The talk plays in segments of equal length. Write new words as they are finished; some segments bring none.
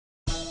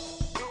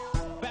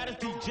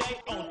DJ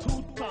on 2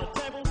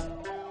 turntables.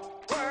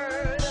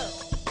 Word up.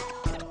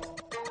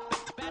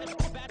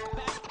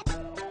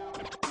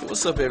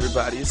 What's up,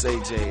 everybody? It's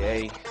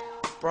AJA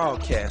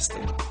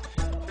broadcasting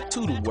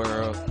to the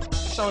world,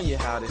 showing you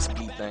how this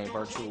beat thing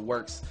virtual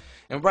works.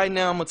 And right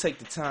now I'm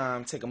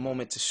gonna take a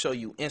moment to show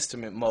you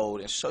instrument mode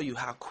and show you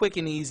how quick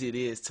and easy it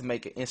is to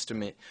make an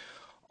instrument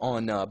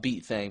on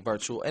beat thing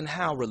virtual and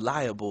how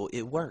reliable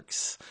it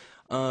works.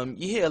 You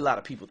hear a lot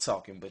of people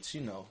talking, but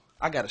you know,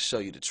 I gotta show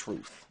you the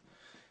truth.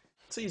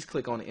 So you just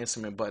click on the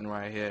instrument button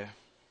right here.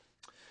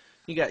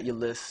 You got your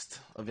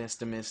list of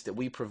instruments that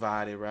we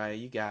provided, right?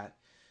 You got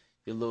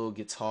your little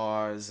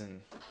guitars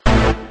and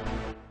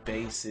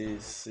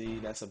basses. See,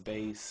 that's a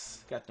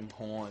bass. Got them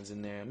horns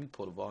in there. Let me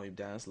pull the volume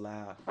down. It's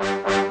loud.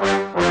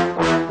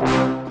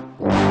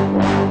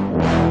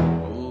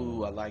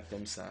 Ooh, I like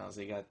them sounds.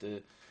 They got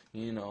the,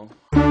 you know.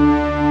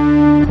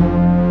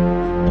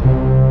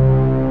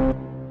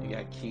 You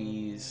got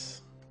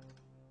keys.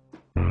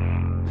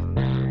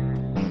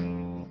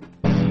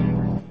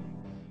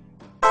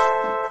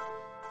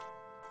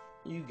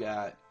 You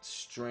got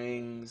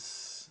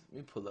strings. Let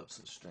me pull up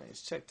some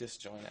strings. Check this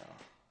joint out.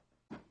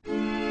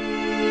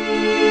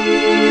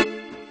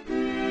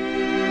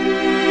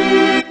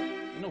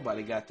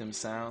 Nobody got them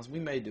sounds. We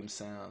made them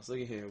sounds. Look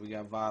at here. We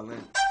got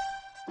violin.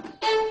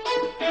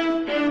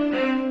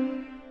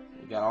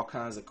 We got all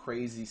kinds of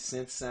crazy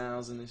synth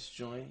sounds in this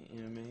joint.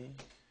 You know what I mean?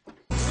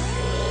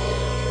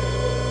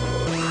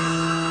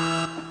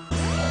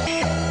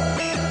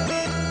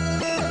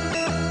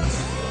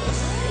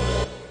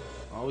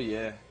 Oh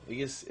yeah,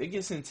 it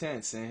gets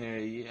intense in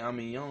here. I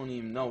mean, you don't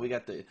even know. We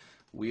got the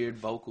weird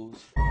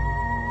vocals. You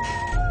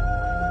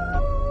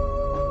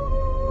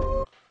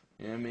know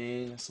what I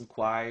mean? Some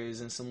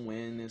choirs and some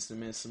wind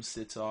instruments, some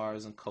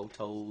sitars and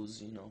kotos,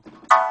 you know. So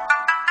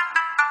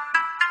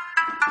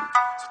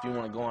if you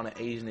want to go on an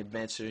Asian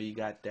adventure, you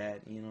got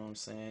that, you know what I'm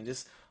saying?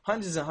 Just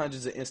hundreds and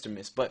hundreds of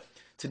instruments. But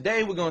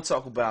today we're going to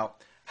talk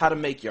about how to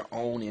make your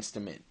own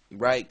instrument,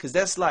 right? Because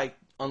that's like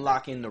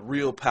unlocking the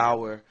real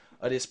power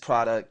of this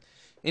product.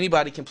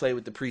 Anybody can play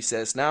with the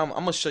presets. Now I'm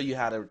going to show you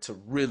how to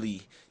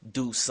really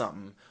do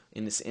something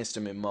in this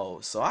instrument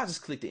mode. So I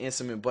just click the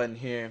instrument button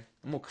here.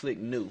 I'm going to click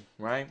new,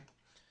 right?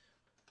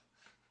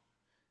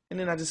 And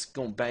then I just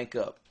going to bank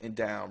up and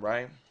down,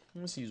 right?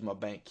 Let's use my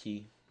bank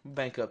key.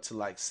 Bank up to,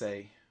 like,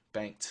 say,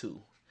 bank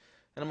 2.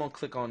 And I'm going to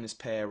click on this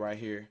pad right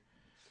here.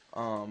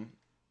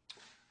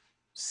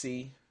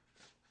 C2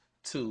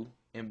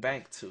 and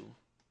bank 2.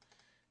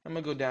 I'm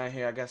going to go down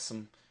here. I got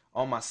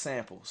all my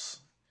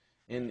samples.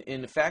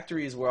 In the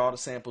factory is where all the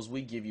samples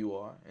we give you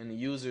are, and the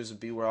users will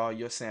be where all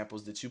your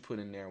samples that you put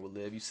in there will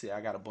live. You see,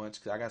 I got a bunch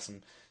because I got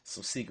some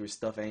secret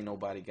stuff ain't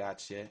nobody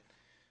got yet.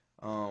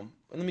 But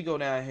let me go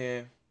down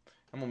here.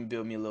 I'm gonna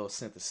build me a little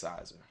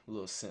synthesizer, a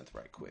little synth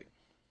right quick.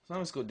 So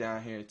I'm just go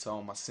down here to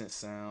all my synth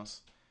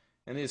sounds,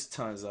 and there's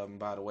tons of them,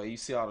 by the way. You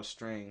see all the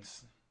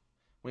strings.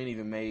 We ain't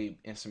even made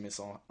instruments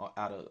out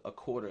of a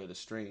quarter of the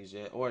strings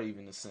yet, or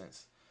even the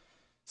synths.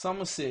 So I'm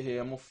going to sit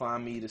here, I'm going to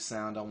find me the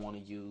sound I want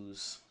to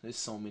use. There's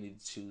so many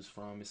to choose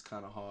from. It's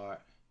kind of hard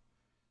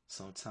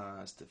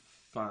sometimes to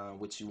find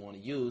what you want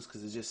to use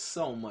because there's just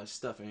so much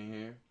stuff in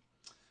here.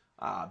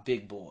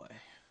 Big Boy.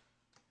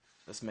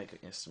 Let's make an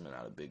instrument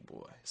out of Big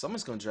Boy. So I'm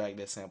just going to drag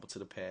that sample to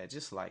the pad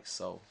just like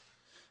so.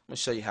 I'm going to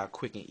show you how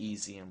quick and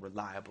easy and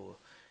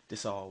reliable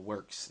this all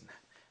works and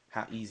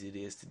how easy it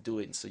is to do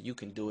it, and so you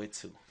can do it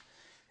too.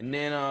 And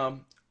then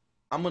I'm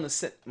going to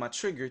set my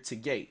trigger to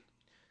gate.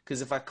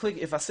 Because if I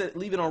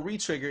leave it on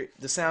retrigger,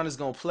 the sound is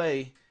going to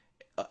play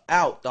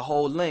out the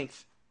whole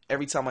length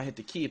every time I hit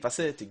the key. If I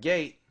set it to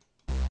gate,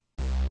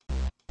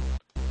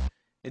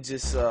 it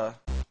just, you know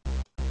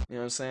what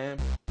I'm saying?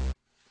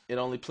 It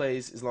only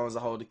plays as long as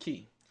I hold the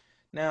key.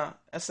 Now,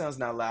 that sounds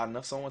not loud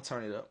enough, so I want to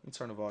turn it up. Let me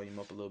turn the volume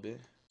up a little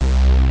bit.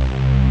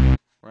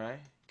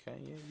 Right? Okay,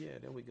 yeah,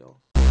 there we go.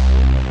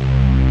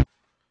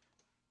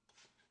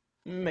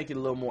 Let me make it a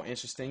little more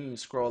interesting. You can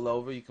scroll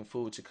over. You can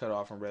fool with your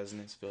cutoff and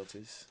resonance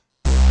filters.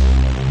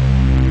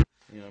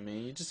 You know what I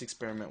mean? You just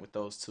experiment with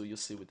those two. You'll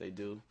see what they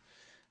do.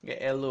 You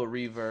can add a little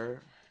reverb.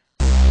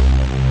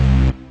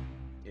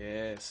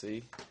 Yeah,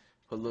 see?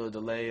 Put a little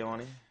delay on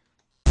it.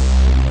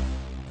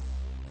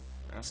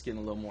 That's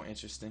getting a little more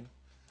interesting.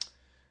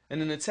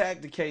 And then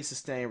attack, decay,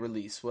 sustain,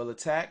 release. Well,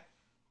 attack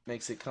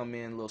makes it come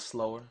in a little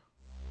slower.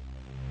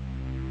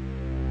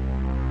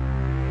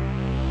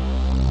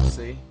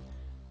 See?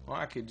 Or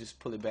I could just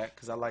pull it back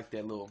because I like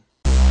that little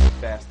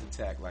fast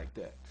attack like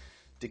that.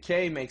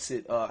 Decay makes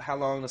it how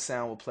long the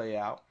sound will play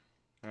out.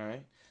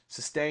 Alright.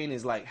 Sustain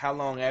is like how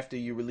long after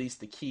you release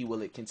the key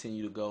will it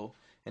continue to go.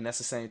 And that's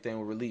the same thing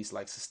with release.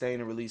 Like sustain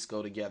and release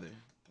go together.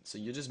 So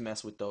you just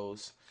mess with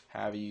those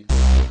however you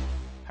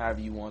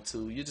want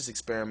to. You just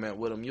experiment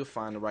with them. You'll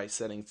find the right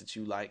settings that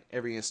you like.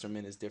 Every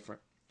instrument is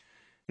different.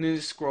 And then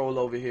just scroll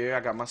over here.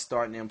 I got my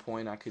start and end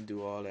point. I could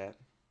do all that.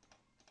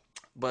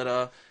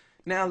 But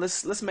now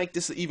let's make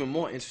this even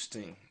more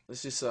interesting.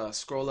 Let's just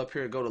scroll up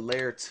here and go to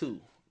layer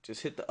 2.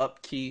 Just hit the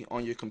up key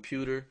on your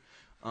computer.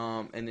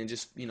 And then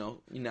just, now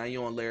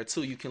you're on layer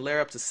 2. You can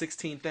layer up to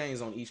 16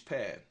 things on each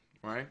pad,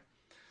 right?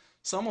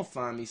 So I'm gonna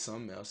find me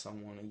something else I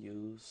want to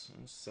use.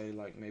 Let's say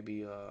like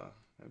maybe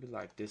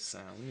like this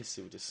sound. Let me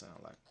see what this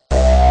sound like.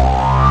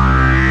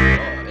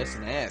 Oh, that's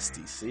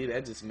nasty. See,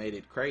 that just made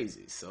it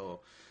crazy.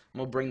 So I'm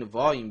gonna bring the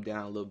volume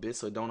down a little bit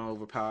so it don't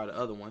overpower the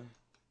other one.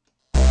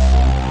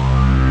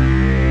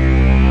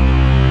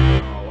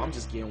 Oh, I'm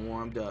just getting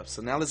warmed up.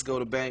 So now let's go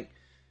to bank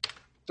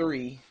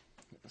 3.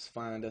 Let's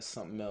find us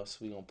something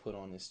else we gonna put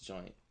on this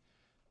joint.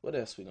 What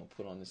else we gonna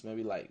put on this?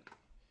 Maybe like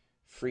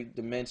freak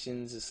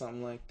dimensions or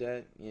something like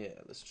that. Yeah,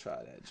 let's try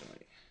that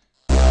joint.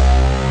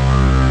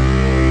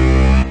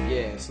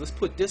 Yeah, so let's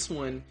put this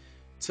one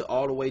to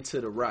all the way to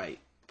the right.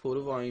 Pull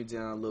the volume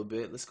down a little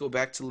bit. Let's go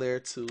back to layer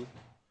 2.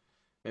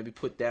 Maybe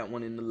put that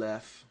one in the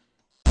left.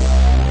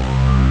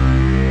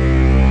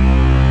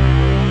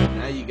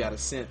 Now you got a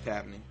synth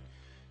happening.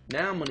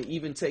 Now I'm gonna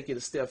even take it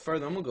a step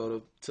further. I'm gonna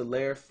go to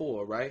layer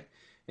 4, right?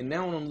 And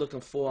now what I'm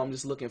looking for, I'm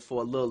just looking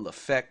for a little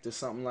effect or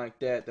something like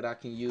that that I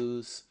can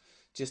use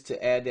just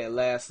to add that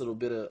last little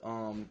bit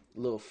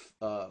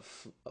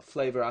of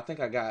flavor. I think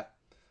I got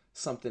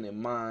something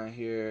in mind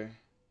here.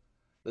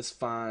 Let's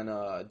find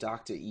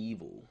Dr.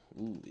 Evil.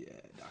 Ooh,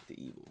 yeah, Dr.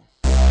 Evil.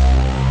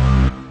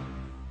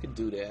 Could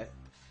do that.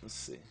 Let's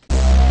see.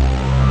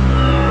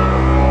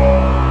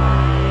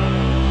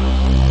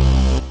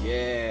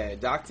 Yeah,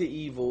 Dr.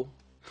 Evil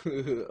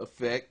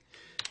effect.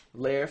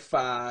 Layer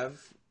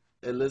 5.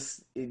 And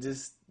let's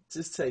just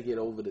take it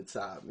over the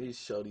top. Let me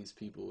show these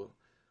people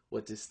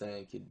what this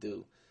thing can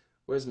do.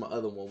 Where's my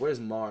other one? Where's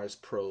Mars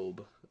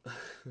Probe?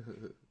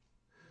 Let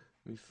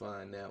me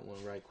find that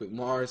one right quick.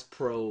 Mars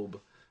Probe.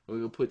 We're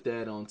gonna put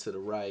that on to the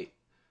right.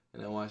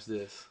 And then watch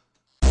this.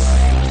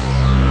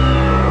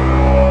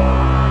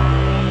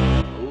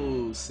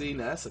 Ooh, see,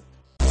 now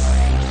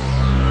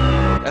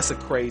that's a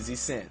crazy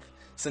synth.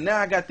 So now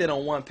I got that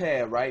on one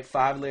pad, right?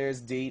 5 layers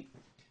deep.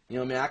 You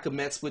know what I mean? I could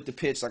mess with the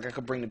pitch, like I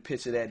could bring the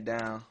pitch of that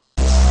down.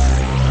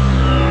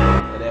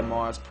 That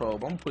Mars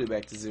Probe. I'm gonna put it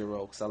back to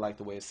 0 because I like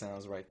the way it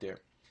sounds right there.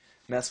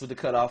 Mess with the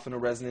cutoff and the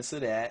resonance of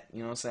that.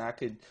 You know what I'm saying? I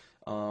could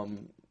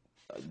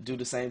do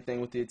the same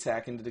thing with the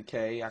attack and the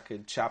decay. I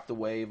could chop the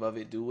wave of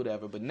it, do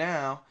whatever. But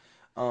now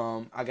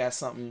I got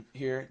something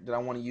here that I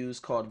want to use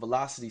called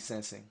velocity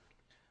sensing.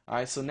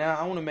 Alright, so now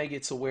I want to make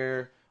it to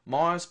where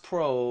Mars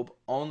Probe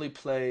only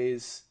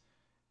plays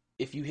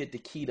if you hit the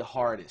key the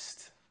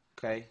hardest.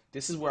 Okay,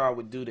 this is where I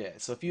would do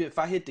that. So if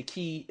I hit the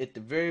key at the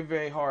very,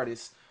 very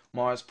hardest,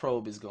 Mars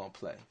Probe is gonna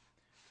play.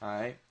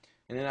 Alright,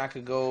 and then I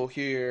could go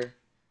here,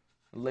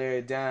 layer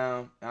it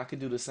down, and I could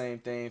do the same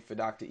thing for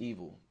Dr.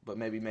 Evil, but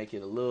maybe make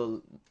it a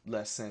little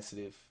less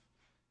sensitive.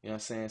 You know what I'm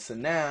saying? So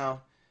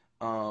now,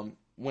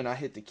 when I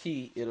hit the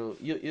key,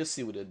 you'll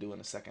see what it'll do in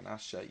a second. I'll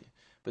show you.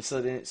 But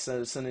so then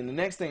the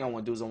next thing I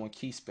want to do is I want to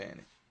key span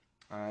it.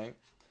 Alright,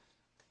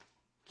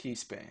 key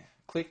span.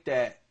 Click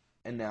that.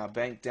 And now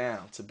bank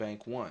down to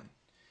bank 1.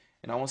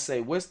 And I want to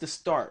say, where's the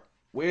start?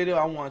 Where do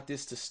I want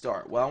this to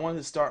start? Well, I want it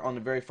to start on the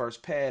very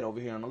first pad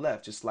over here on the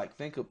left. Just like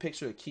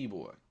picture a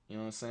keyboard. You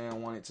know what I'm saying? I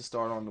want it to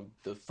start on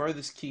the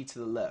furthest key to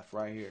the left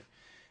right here.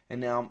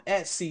 And now I'm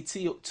at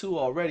CT2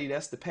 already.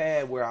 That's the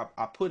pad where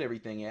I put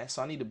everything at.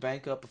 So I need to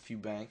bank up a few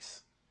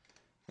banks.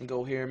 And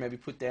go here and maybe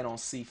put that on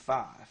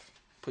C5.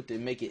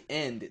 Make it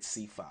end at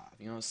C5.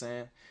 You know what I'm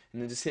saying?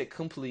 And then just hit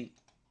complete.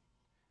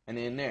 And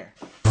then there.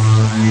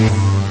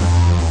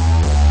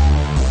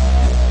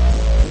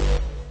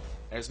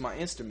 There's my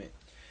instrument.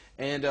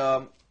 And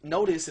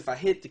notice if I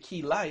hit the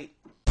key light,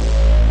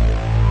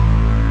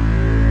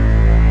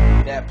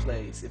 that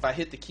plays. If I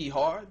hit the key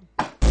hard,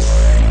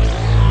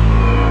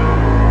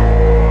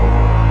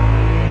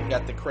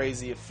 got the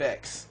crazy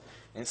effects.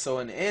 And so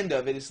in the end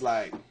of it, it's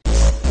like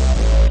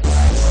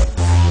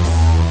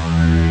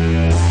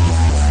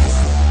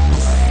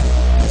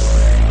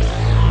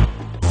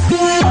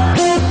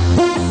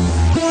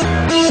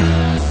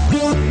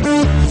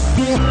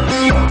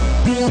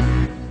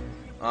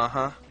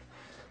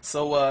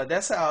So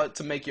that's how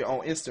to make your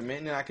own instrument.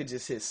 And then I could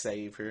just hit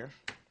save here.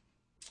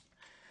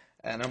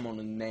 And I'm going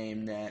to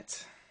name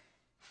that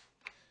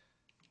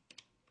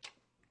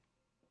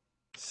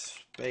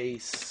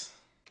Space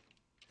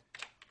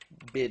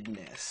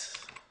Business.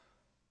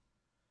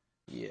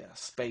 Yeah,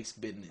 Space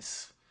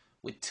Business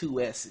with 2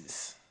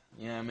 S's.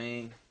 You know what I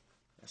mean?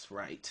 That's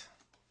right.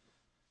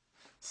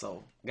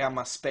 So, got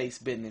my Space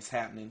Business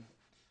happening.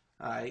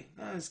 Alright,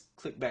 now let's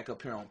click back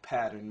up here on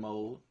pattern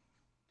mode.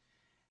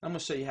 I'm going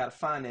to show you how to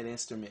find that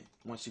instrument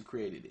once you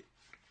created it.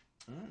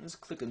 Let's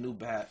click a new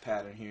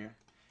pattern here.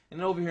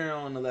 And over here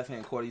on the left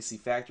hand corner you see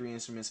factory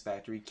instruments,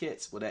 factory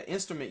kits. Well, that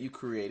instrument you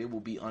created will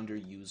be under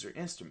user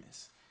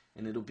instruments.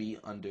 And it'll be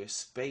under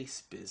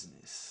Space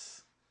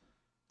Business.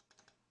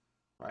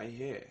 Right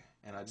here.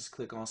 And I just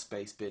click on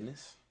Space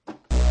Business.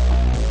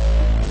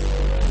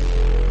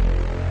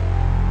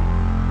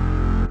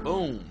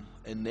 Boom.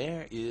 And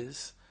there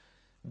is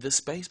the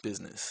Space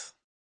Business.